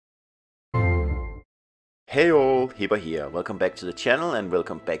Hey all, Hipper here. Welcome back to the channel and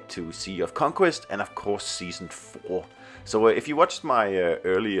welcome back to Sea of Conquest and of course Season 4. So if you watched my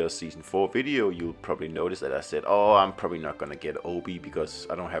earlier Season 4 video, you'll probably notice that I said, oh, I'm probably not gonna get OB because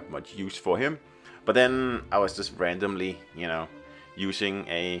I don't have much use for him. But then I was just randomly, using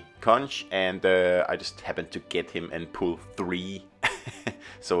a conch and I just happened to get him and pull 3.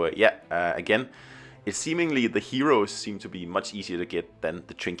 So again, it's seemingly the heroes seem to be much easier to get than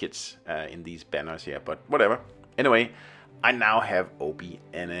the trinkets in these banners here, but whatever. Anyway, I now have OB,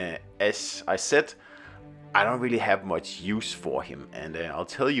 and as I said, I don't really have much use for him, and I'll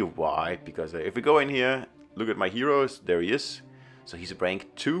tell you why. Because if we go in here, look at my heroes, there he is. So he's a rank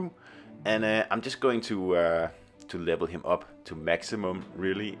 2, and I'm just going to level him up to maximum,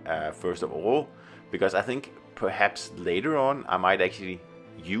 really, first of all, because I think perhaps later on I might actually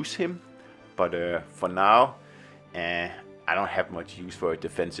use him. But for now, I don't have much use for a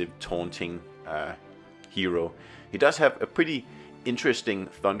defensive taunting hero. He does have a pretty interesting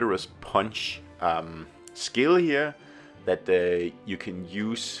thunderous punch skill here that you can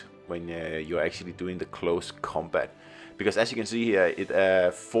use when you're actually doing the close combat. Because as you can see here,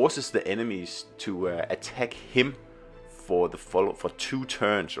 it forces the enemies to attack him for 2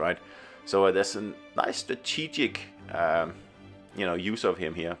 turns, right? So there's a nice strategic use of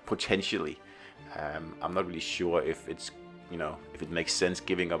him here, potentially. I'm not really sure if it's, if it makes sense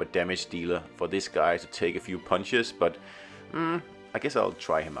giving up a damage dealer for this guy to take a few punches, but I guess I'll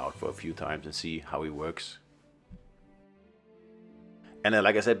try him out for a few times and see how he works. And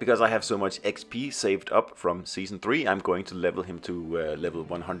like I said, because I have so much XP saved up from Season 3, I'm going to level him to level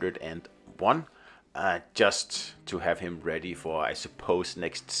 101, just to have him ready for, I suppose,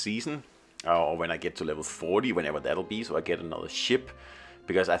 next season. Or when I get to level 40, whenever that'll be, so I get another ship.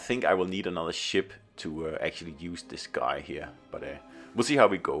 Because I think I will need another ship to actually use this guy here. But we'll see how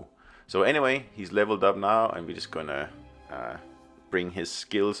we go. So anyway, he's leveled up now, and we're just gonna bring his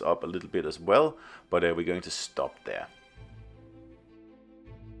skills up a little bit as well. But we're going to stop there.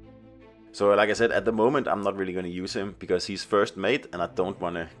 So like I said, at the moment I'm not really going to use him because he's first mate, and I don't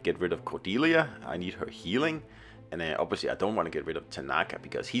want to get rid of Cordelia. I need her healing. And obviously I don't want to get rid of Tanaka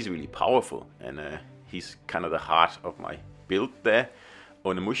because he's really powerful, and he's kind of the heart of my build there.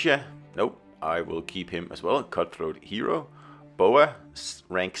 Onimusha, nope, I will keep him as well. Cutthroat hero. Boa,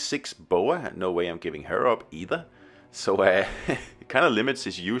 rank 6 Boa, no way I'm giving her up either. So it kind of limits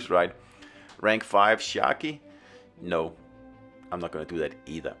his use, right? Rank 5 Shaki, no, I'm not going to do that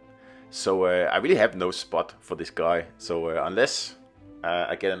either. So I really have no spot for this guy. So unless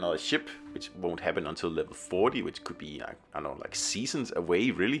I get another ship, which won't happen until level 40, which could be, I don't know, like seasons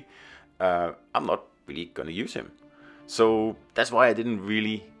away, really, I'm not really going to use him. So that's why I didn't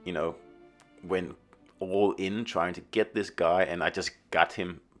really, went all in trying to get this guy, and I just got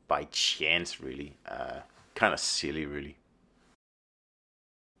him by chance, really. Kind of silly, really.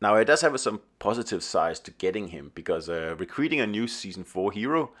 Now, it does have some positive sides to getting him, because recruiting a new Season 4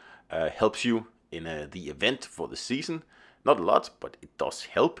 hero helps you in the event for the season. Not a lot, but it does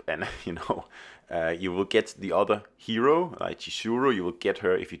help, and you will get the other hero, like Chizuru. You will get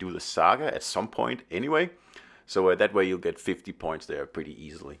her if you do the saga at some point anyway. So that way you'll get 50 points there pretty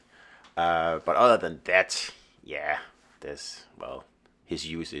easily. But other than that, yeah, his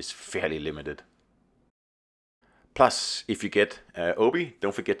use is fairly limited. Plus, if you get Obi,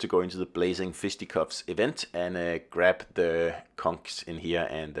 don't forget to go into the Blazing Fisticuffs event and grab the conchs in here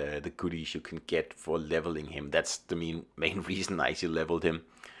and the goodies you can get for leveling him. That's the main reason I actually leveled him.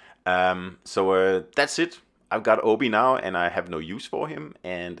 So that's it. I've got Obi now, and I have no use for him,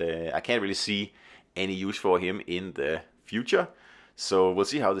 and I can't really see any use for him in the future. So we'll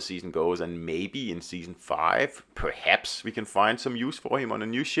see how the season goes, and maybe in Season 5, perhaps we can find some use for him on a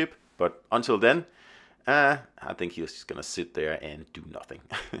new ship. But until then, I think he's just gonna sit there and do nothing.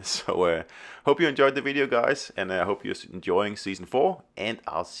 So hope you enjoyed the video, guys, and I hope you're enjoying Season 4, and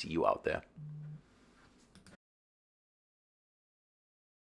I'll see you out there.